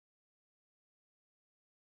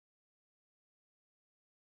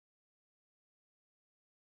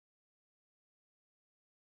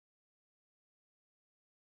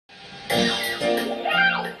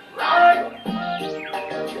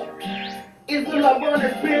It's the love one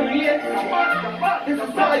experience. This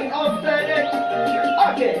is something outstanding.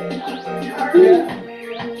 Okay. Yeah.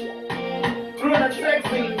 Grown up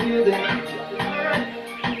sexy music.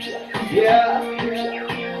 Yeah.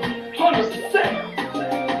 100%.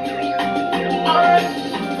 Alright.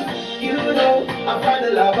 You know, I find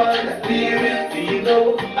the love on the spirit. You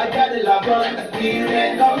know, I got the love on the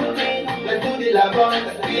spirit. Come with me, let's do the love on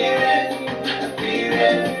the spirit. The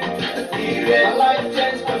spirit, the spirit. My life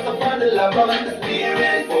changed cause I found the love on the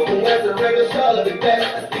spirit. For who has a regular show of the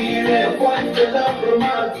best, the spirit. The point to love,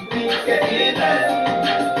 romantic things, get in there.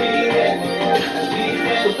 The spirit, the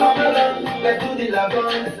spirit. So come along, let's do the love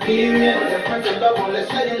on the spirit. Let's find the love on,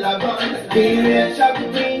 let's share the love on the spirit. Shout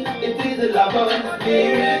with me, it is the love on the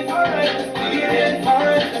spirit. Alright, the spirit,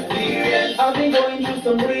 alright, the spirit. I've been going through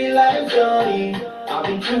some real life journey. I've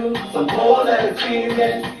been through some whole life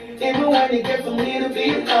experience. Even when it gets a little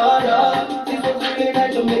bit harder, this was really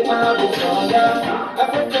meant to make my heart go stronger. I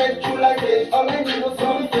protect through like this, all I need was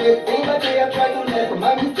some faith. Day by day I try to learn from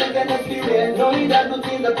my mistake and experience. Knowing that no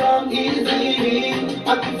things that come easy.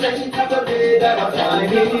 I keep searching till the day that I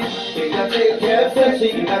find it. Day I take, kept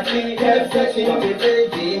searching, I kept searching. They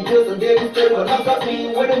take angels and they stay, but not got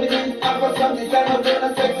me. Wait a minute, I've got something kind of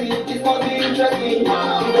very sexy. This must be interesting.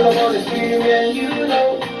 People about experience, you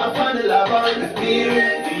know, I find the love on the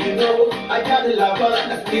spirit. You know, I got the love on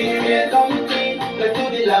the spirit. Come with me, let's do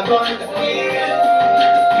the love on the spirit.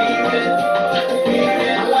 The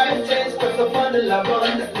spirit. My life changed cause I found the love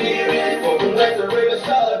on the spirit. Open like the river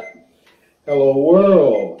shot. Hello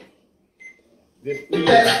world. This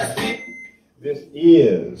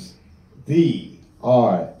is the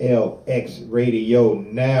RLX Radio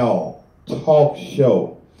Now talk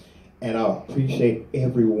show. And I appreciate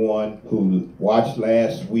everyone who watched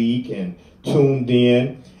last week and tuned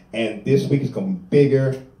in. And this week is going to be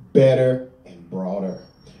bigger, better, and broader.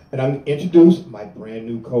 And I'm introduce my brand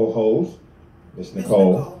new co-host, Miss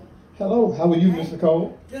Nicole. Hello, how are you, Miss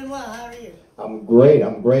Nicole? Doing well, how are you? I'm great,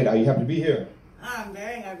 Are you happy to be here? I'm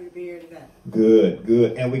very happy to be here today. Good.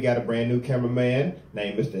 And we got a brand new cameraman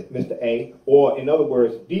named Mr. A, or in other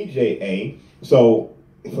words, DJ A. So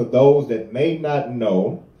for those that may not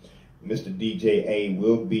know, Mr. DJ A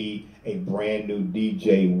will be a brand new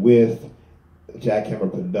DJ with Jackhammer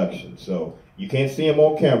Production. So you can't see him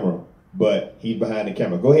on camera, but he's behind the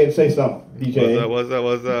camera. Go ahead and say something, DJ A. What's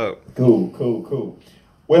up? Cool.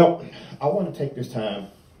 Well, I want to take this time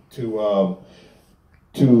to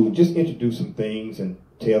just introduce some things and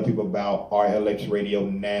tell people about RLX Radio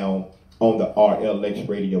Now on the RLX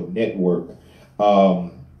Radio Network.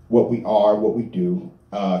 What we are, what we do.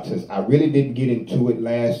 Since I really didn't get into it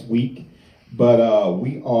last week, but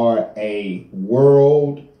we are a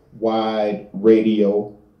worldwide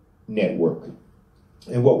radio network.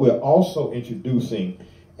 And what we're also introducing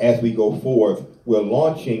as we go forth, we're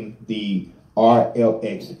launching the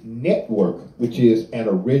RLX Network, which is an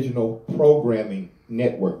original programming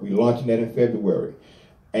network. We're launching that in February.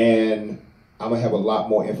 And I'm going to have a lot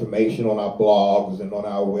more information on our blogs and on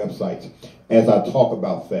our websites as I talk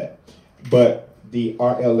about that. But the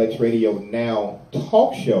RLX Radio Now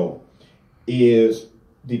talk show is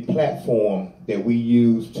the platform that we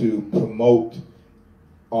use to promote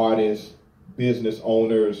artists, business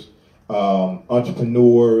owners,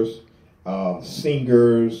 entrepreneurs,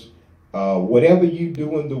 singers, whatever you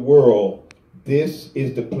do in the world. This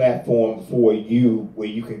is the platform for you where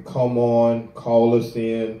you can come on, call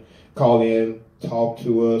in, talk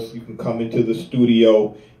to us. You can come into the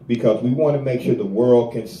studio because we want to make sure the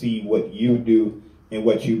world can see what you do and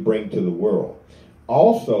what you bring to the world.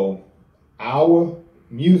 Also, our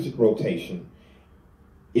music rotation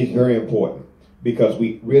is very important because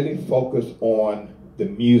we really focus on the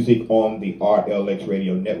music on the RLX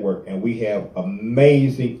Radio Network, and we have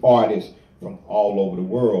amazing artists from all over the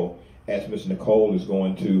world, as Miss Nicole is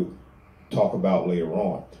going to talk about later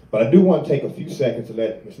on. But I do want to take a few seconds to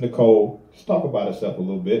let Miss Nicole just talk about herself a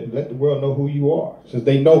little bit and let the world know who you are, since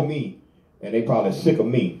they know me and they probably sick of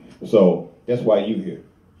me. So that's why you here,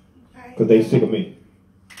 because they sick of me.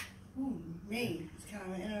 Me? It's kind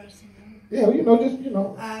of an interesting name. Yeah, just.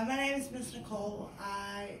 My name is Miss Nicole.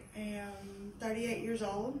 I am 38 years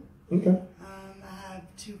old. Okay. I have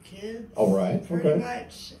 2 kids. All right. Pretty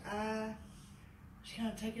much. Just kind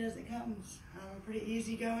of take it as it comes. I'm a pretty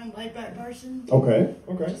easygoing, laid-back person. Okay.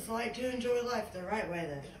 Just like to enjoy life the right way,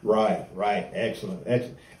 though. Right. Excellent.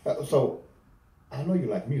 So, I know you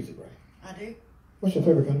like music, right? I do. What's your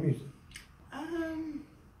favorite kind of music?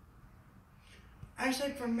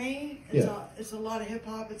 Actually, for me, it's a lot of hip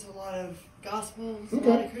hop. It's a lot of gospel. It's a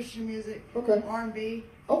lot of Christian music. Okay. R&B.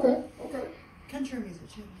 Okay. country music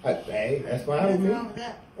too. Hey, that's fine with Nothing me. wrong with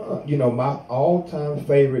that. You know, my all-time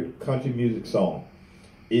favorite country music song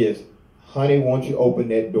is "Honey, Won't You Open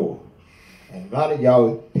That Door." And a lot of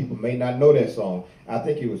y'all people may not know that song. I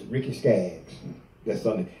think it was Ricky Skaggs. That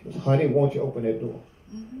song. It was "Honey, Won't You Open That Door."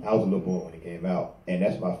 Mm-hmm. I was a little boy when it came out, and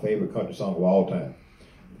that's my favorite country song of all time.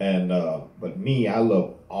 And but me, I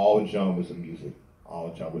love all genres of music,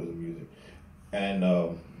 and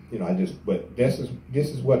you know, but this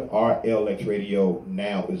is what RLX Radio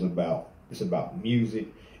now is about. It's about music.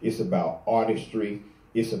 It's about artistry.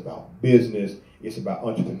 It's about business. It's about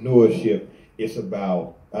entrepreneurship. It's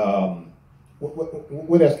about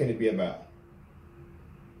what else can it be about?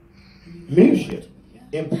 Leadership,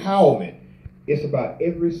 empowerment. It's about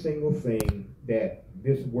every single thing that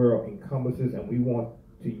this world encompasses, and we want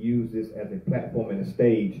to use this as a platform and a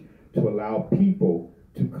stage to allow people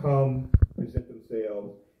to come present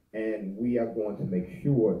themselves, and we are going to make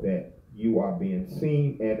sure that you are being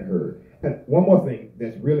seen and heard. And one more thing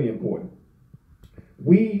that's really important.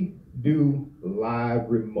 We do live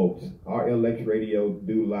remotes. RLX Radio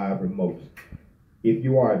do live remotes. If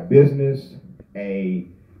you are a business, a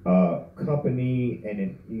company,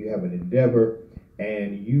 and you have an endeavor,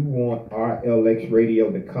 and you want RLX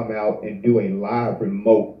Radio to come out and do a live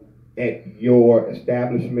remote at your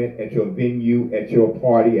establishment, at your venue, at your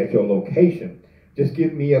party, at your location, just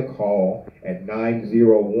give me a call at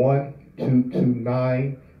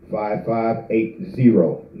 901-229-5580.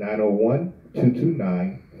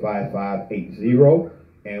 901-229-5580,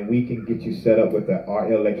 and we can get you set up with the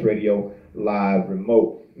RLX Radio live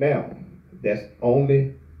remote. Now, that's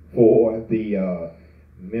only for the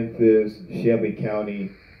Memphis, Shelby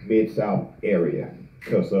County, Mid-South area.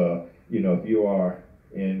 Because, you know, if you are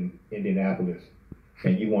in Indianapolis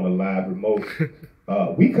and you want a live remote,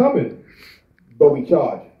 we coming, but we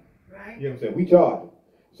charge. Right. You know what I'm saying? We charge.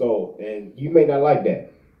 So, and you may not like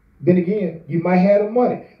that. Then again, you might have the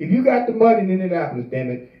money. If you got the money in Indianapolis,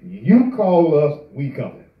 damn it, you call us, we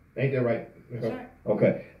coming. Ain't that right? Right.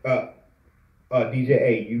 Okay. DJ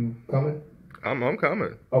A, you coming? I'm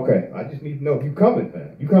coming. Okay, I just need to know if you coming,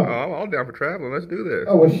 man. You coming? I'm all down for traveling. Let's do this.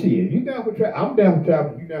 Oh, well, shit. You down for travel? I'm down for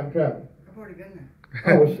traveling. You down for traveling? I've already been there.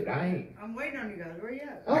 Oh, well, shit. I ain't. I'm waiting on you guys. Where you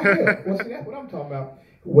at? Oh, yeah. Well, see, that's what I'm talking about.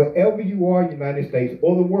 Wherever you are, United States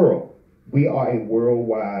or the world, we are a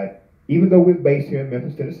worldwide, even though we're based here in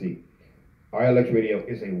Memphis, Tennessee, RLX Radio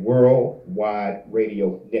is a worldwide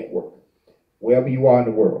radio network. Wherever you are in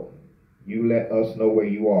the world, you let us know where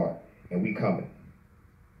you are, and we coming.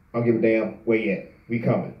 I don't give a damn where you at. We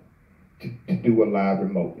coming to do a live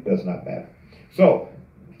remote. It does not matter. So,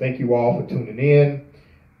 thank you all for tuning in.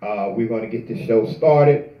 We're going to get this show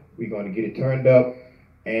started. We're going to get it turned up.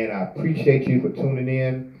 And I appreciate you for tuning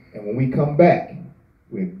in. And when we come back,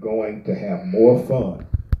 we're going to have more fun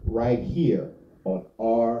right here on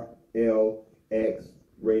RLX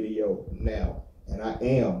Radio Now. And I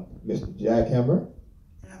am Mr. Jack Hammer.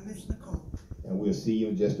 And I miss Nicole. And we'll see you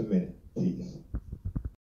in just a minute. Peace.